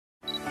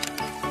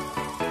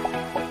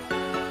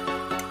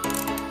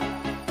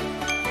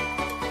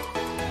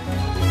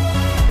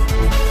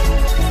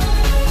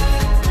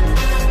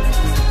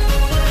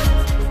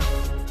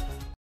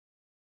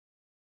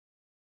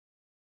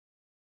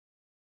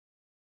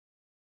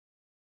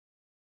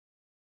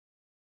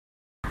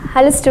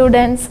Hello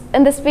students,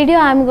 in this video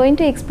I am going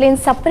to explain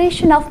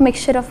separation of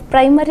mixture of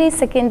primary,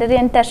 secondary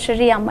and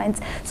tertiary amines.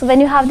 So when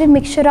you have the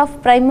mixture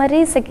of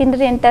primary,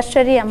 secondary and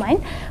tertiary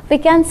amine, we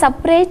can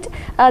separate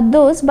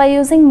those by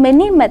using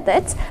many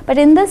methods, but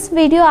in this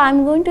video I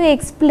am going to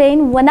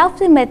explain one of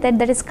the method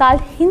that is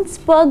called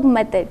Hinsberg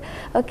method.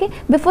 Okay,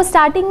 before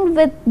starting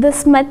with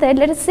this method,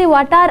 let us see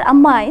what are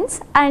amines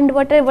and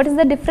what is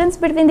the difference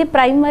between the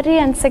primary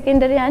and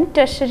secondary and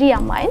tertiary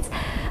amines.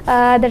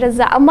 That is,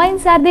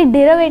 amines are the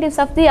derivatives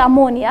of the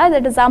ammonia.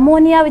 That is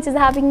ammonia which is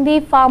having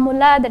the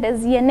formula that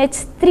is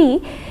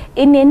NH3.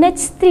 In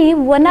NH3,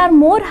 one or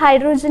more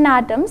hydrogen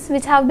atoms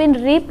which have been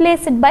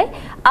replaced by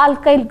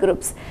alkyl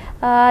groups.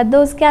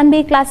 Those can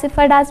be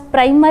classified as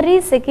primary,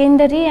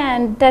 secondary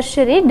and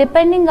tertiary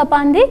depending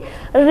upon the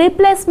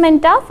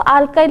replacement of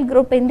alkyl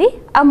group in the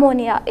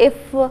ammonia. If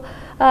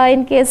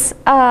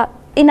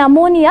in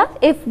ammonia,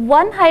 if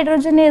one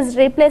hydrogen is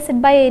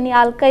replaced by any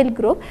alkyl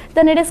group,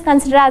 then it is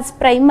considered as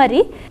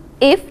primary.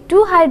 If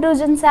two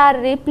hydrogens are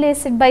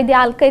replaced by the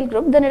alkyl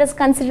group, then it is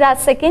considered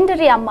as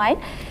secondary amine.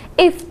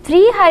 If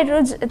three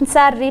hydrogens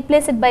are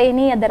replaced by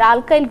any other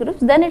alkyl groups,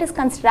 then it is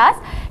considered as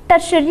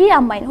tertiary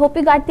amine. Hope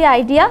you got the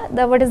idea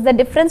what is the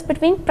difference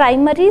between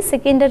primary,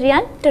 secondary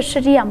and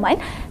tertiary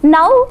amine.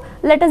 Now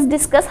let us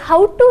discuss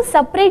how to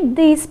separate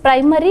these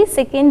primary,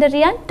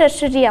 secondary and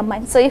tertiary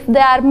amines. So if they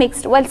are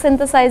mixed while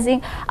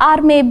synthesizing, or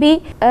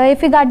maybe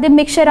if you got the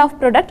mixture of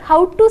product,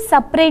 how to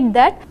separate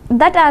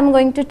that I am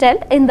going to tell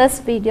in this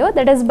video.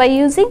 That is by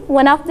using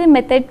one of the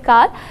method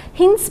called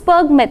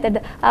Hinsberg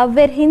method,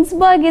 where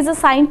Hinsberg is a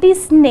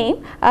scientist's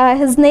name.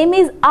 His name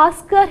is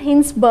Oscar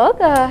Hinsberg.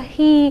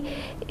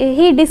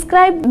 He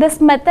described this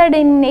method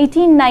in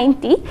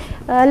 1890.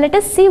 Let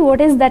us see what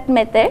is that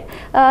method.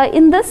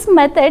 In this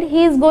method,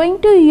 he is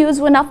going to use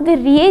one of the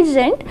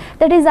reagent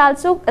that is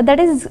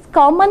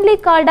commonly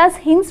called as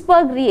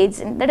Hinsberg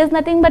reagent. That is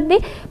nothing but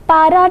the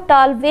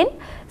para-toluene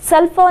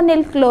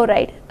sulfonyl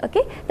chloride.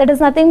 Okay, that is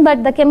nothing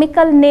but the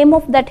chemical name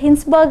of that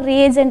Hinsberg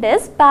reagent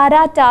is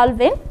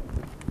para-toluene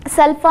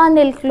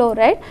sulfonyl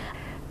chloride.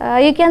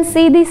 You can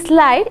see the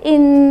slide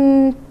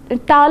in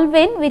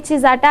toluene which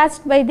is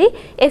attached by the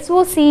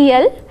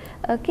SOCl.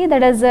 Okay,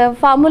 that is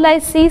formula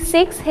is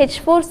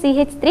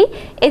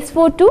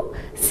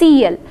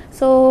C6H4CH3SO2Cl.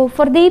 So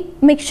for the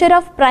mixture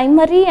of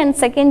primary and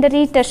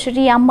secondary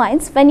tertiary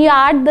amines, when you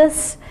add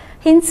this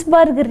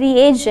Hinsberg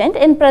reagent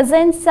in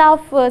presence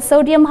of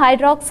sodium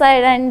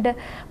hydroxide and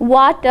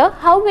water,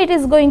 how it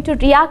is going to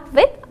react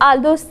with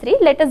all those three,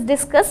 let us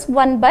discuss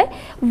one by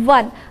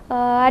one.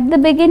 At the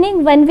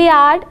beginning, when we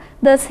add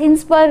this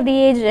Hinsberg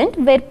reagent,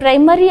 where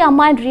primary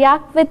amine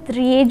react with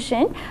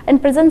reagent in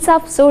presence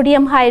of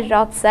sodium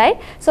hydroxide,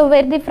 so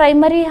where the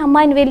primary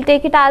amine will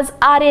take it as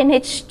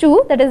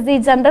RNH2, that is the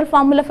general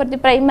formula for the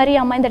primary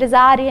amine, that is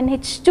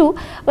RNH2.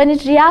 When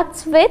it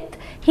reacts with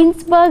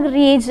Hinsberg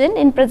reagent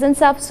in presence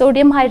of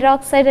sodium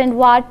hydroxide and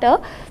water,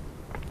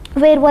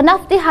 where one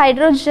of the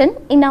hydrogen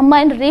in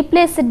amine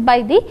replaced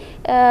by the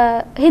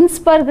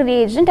Hinsberg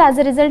reagent, as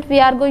a result we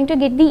are going to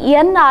get the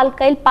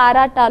N-alkyl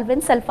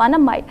para-toluene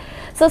sulfonamide.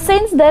 So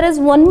since there is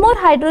one more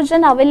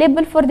hydrogen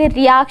available for the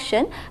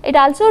reaction, it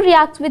also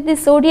reacts with the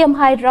sodium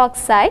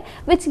hydroxide,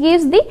 which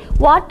gives the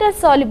water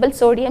soluble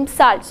sodium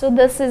salt. So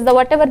this is the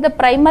whatever the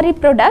primary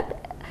product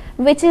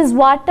which is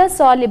water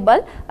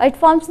soluble, it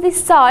forms the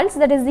salts,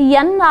 that is the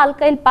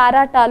N-alkyl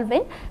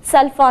para-toluene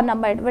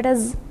sulfonamide.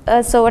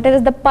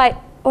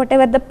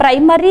 Whatever the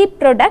primary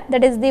product,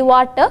 that is the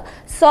water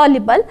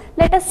soluble,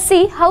 let us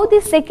see how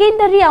the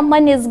secondary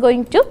amine is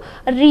going to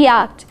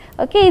react.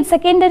 Okay, in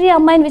secondary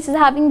amine which is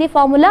having the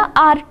formula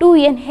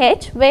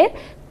R2NH, where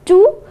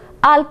 2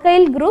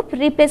 alkyl group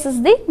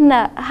replaces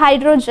the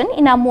hydrogen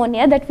in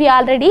ammonia that we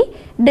already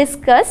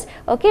discussed.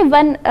 Okay,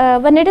 when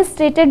it is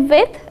treated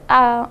with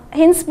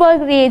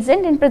Hinsberg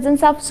reagent in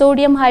presence of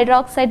sodium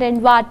hydroxide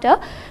and water,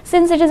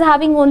 since it is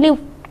having only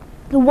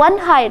one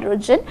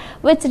hydrogen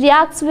which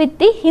reacts with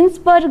the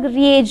Hinsberg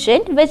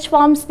reagent, which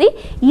forms the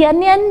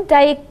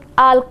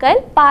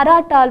N-dialkyl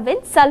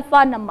para-toluene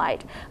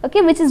sulfonamide,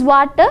 okay, which is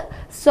water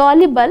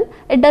soluble.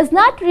 It does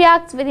not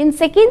react with, in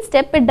second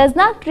step, it does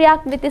not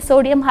react with the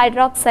sodium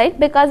hydroxide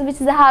because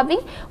which is having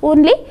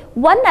only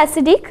one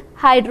acidic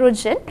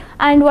hydrogen,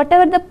 and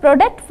whatever the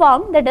product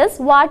form, that is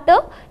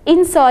water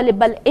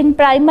insoluble. In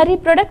primary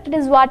product it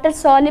is water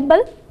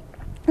soluble,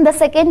 the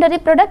secondary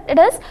product it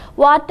is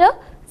water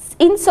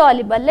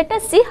insoluble. Let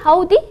us see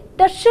how the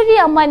tertiary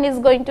amine is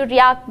going to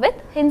react with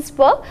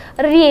Hinsberg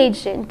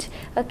reagent.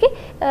 Okay,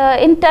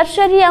 in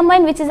tertiary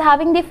amine which is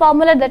having the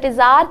formula that is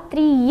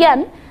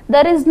R3N,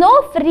 there is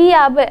no free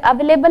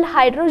available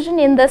hydrogen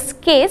in this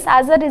case.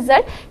 As a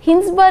result,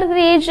 Hinsberg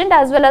reagent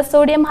as well as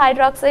sodium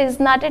hydroxide is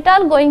not at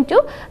all going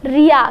to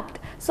react.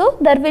 So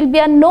there will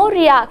be no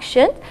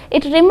reaction.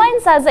 It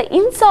remains as an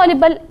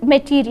insoluble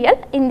material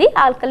in the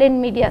alkaline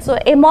media. So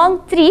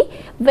among three,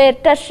 where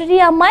tertiary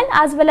amine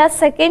as well as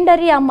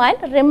secondary amine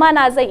remain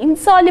as an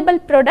insoluble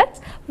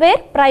products, where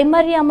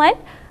primary amine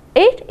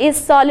it is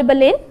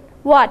soluble in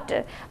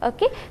water.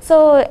 Okay,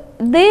 so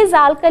this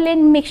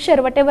alkaline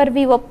mixture whatever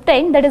we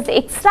obtain, that is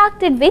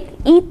extracted with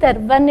ether.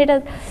 When it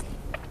is,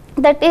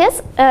 that is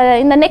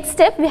in the next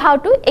step we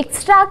have to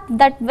extract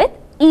that with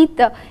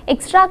ether.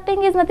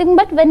 Extracting is nothing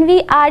but when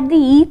we add the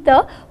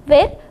ether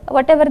where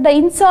whatever the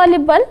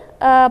insoluble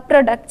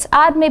products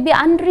or maybe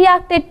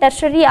unreacted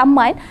tertiary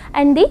amine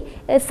and the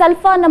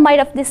sulfonamide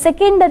of the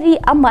secondary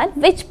amine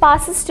which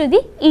passes to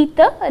the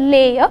ether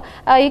layer.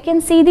 You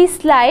can see the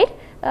slide.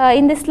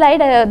 In this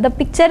slide the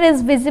picture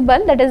is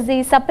visible, that is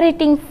the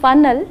separating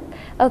funnel.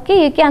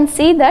 Okay, you can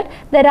see that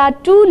there are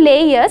two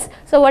layers.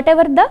 So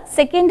whatever the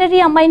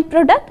secondary amine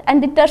product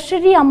and the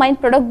tertiary amine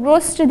product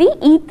goes to the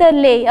ether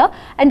layer,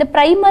 and the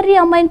primary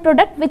amine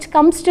product which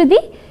comes to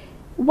the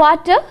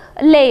water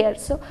layer.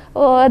 So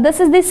this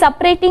is the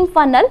separating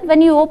funnel.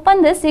 When you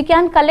open this, you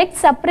can collect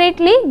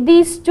separately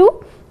these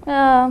two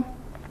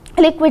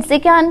liquids.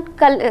 You can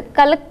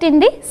collect in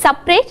the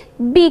separate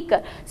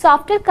beaker. So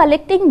after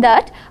collecting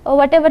that,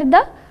 whatever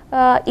the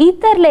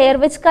ether layer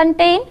which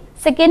contain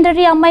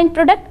secondary amine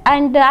product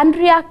and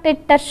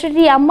unreacted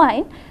tertiary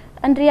amine,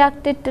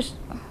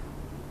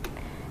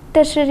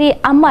 tertiary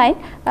amine,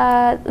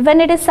 when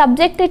it is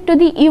subjected to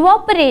the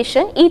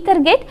evaporation, ether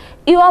get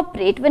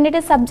evaporate. When it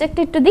is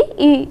subjected to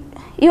the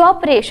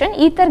evaporation,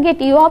 ether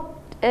get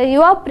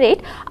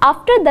evaporate.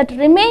 After that,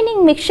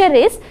 remaining mixture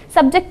is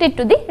subjected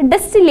to the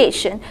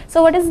distillation.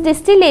 So what is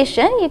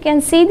distillation? You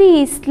can see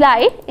the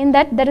slide. In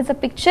that there is a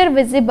picture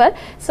visible.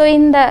 So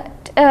in the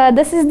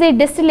this is the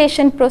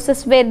distillation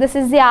process where this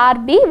is the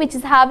RB which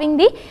is having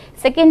the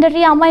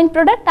secondary amine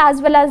product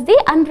as well as the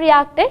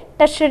unreacted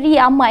tertiary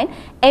amine.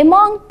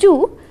 Among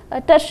two,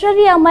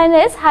 tertiary amine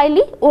is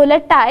highly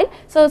volatile.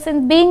 So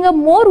since being a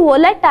more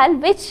volatile,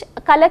 which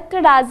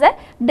collected as a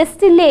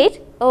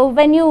distillate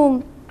when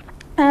you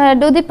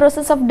do the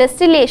process of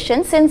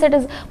distillation, since it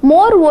is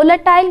more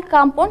volatile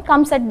compound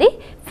comes at the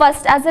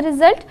first. As a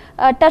result,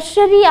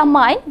 tertiary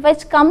amine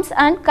which comes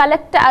and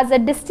collect as a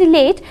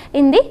distillate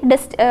in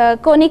the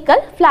conical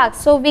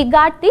flask. So we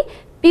got the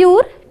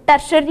pure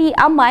tertiary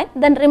amine,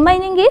 then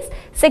remaining is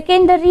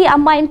secondary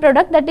amine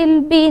product that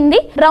will be in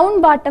the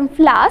round bottom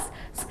flask.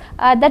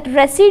 That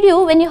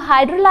residue when you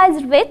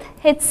hydrolyzed with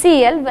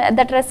HCl,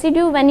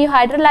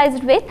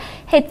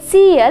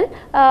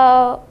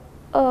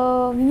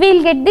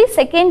 we'll get the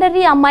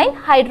secondary amine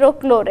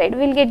hydrochloride.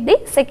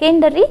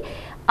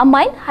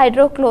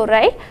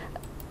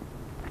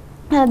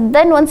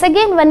 Then once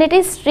again when it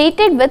is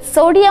treated with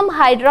sodium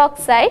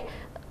hydroxide,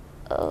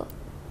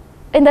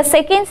 in the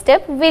second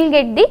step we'll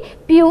get the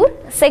pure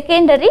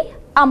secondary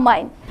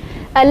amine.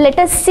 Let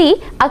us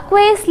see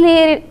aqueous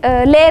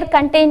layer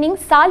containing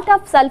salt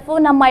of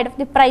sulfonamide of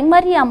the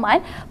primary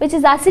amine which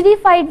is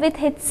acidified with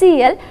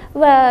HCl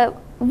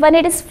when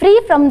it is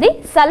free from the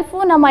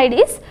sulfonamide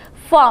is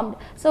formed.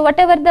 So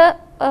whatever the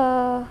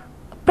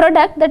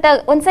product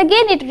that once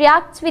again it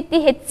reacts with the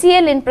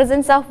HCl in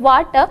presence of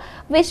water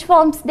which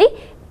forms the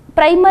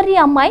primary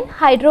amine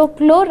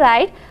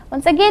hydrochloride.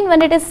 Once again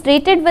when it is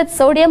treated with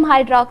sodium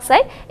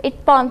hydroxide, it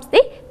forms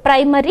the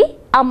primary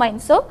amine.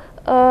 So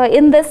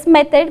in this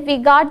method we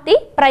got the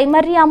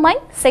primary amine,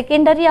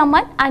 secondary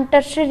amine and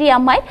tertiary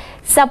amine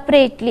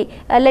separately.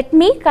 Let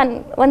me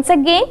once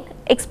again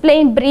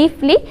explain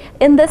briefly.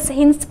 In this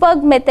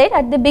Hinsberg method,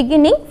 at the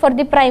beginning for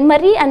the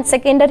primary and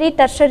secondary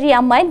tertiary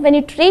amine, when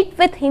you treat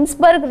with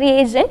Hinsberg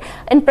reagent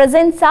in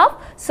presence of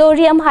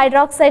sodium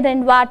hydroxide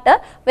and water,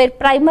 where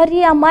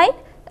primary amine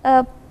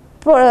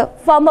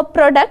form a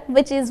product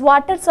which is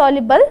water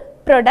soluble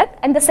product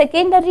and the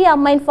secondary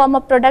amine form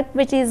a product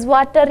which is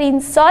water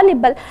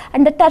insoluble,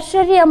 and the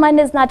tertiary amine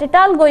is not at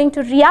all going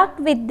to react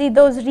with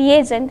those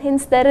reagents,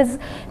 hence there is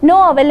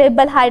no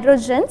available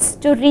hydrogens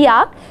to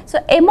react. So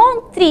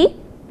among three,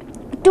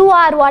 two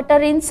are water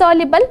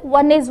insoluble,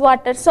 one is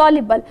water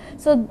soluble.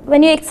 So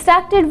when you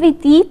extract it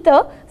with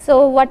ether,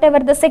 so whatever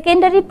the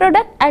secondary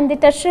product and the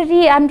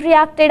tertiary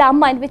unreacted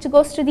amine which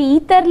goes to the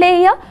ether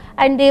layer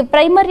and the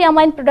primary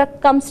amine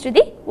product comes to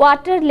the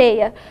water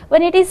layer.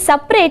 When it is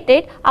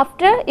separated,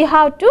 after you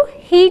have to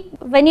heat,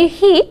 when you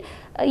heat,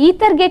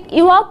 ether get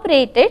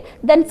evaporated,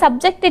 then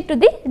subjected to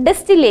the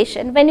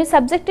distillation. When you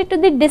subject it to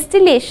the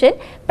distillation,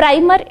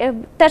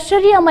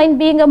 tertiary amine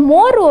being a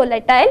more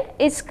volatile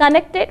is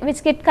connected,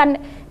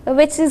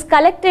 which is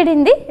collected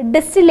in the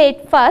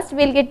distillate first,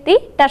 we will get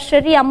the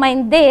tertiary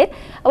amine there.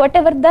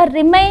 Whatever the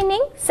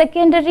remaining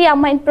secondary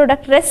amine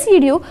product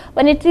residue,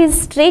 when it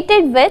is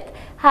treated with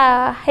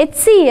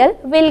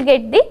HCl, we will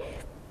get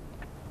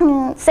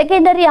the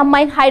secondary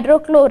amine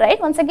hydrochloride.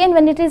 Once again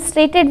when it is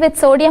treated with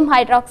sodium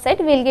hydroxide,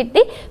 we will get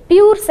the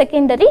pure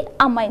secondary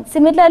amine.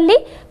 Similarly,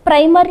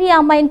 primary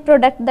amine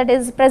product that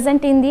is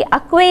present in the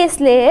aqueous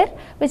layer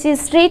which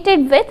is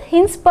treated with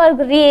Hinsberg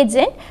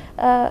reagent,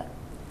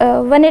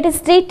 when it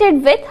is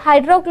treated with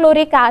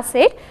hydrochloric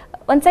acid,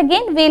 Once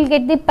again we will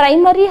get the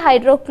primary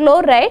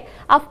hydrochloride.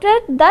 After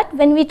that,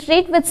 when we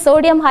treat with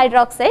sodium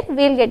hydroxide,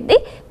 we will get the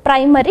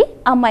primary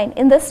amine.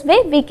 In this way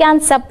we can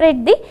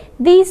separate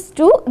these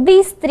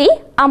three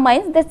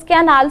amines.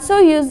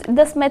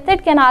 This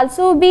method can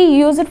also be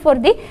used for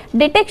the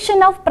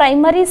detection of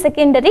primary,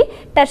 secondary,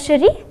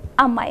 tertiary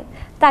amine.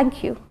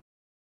 Thank you.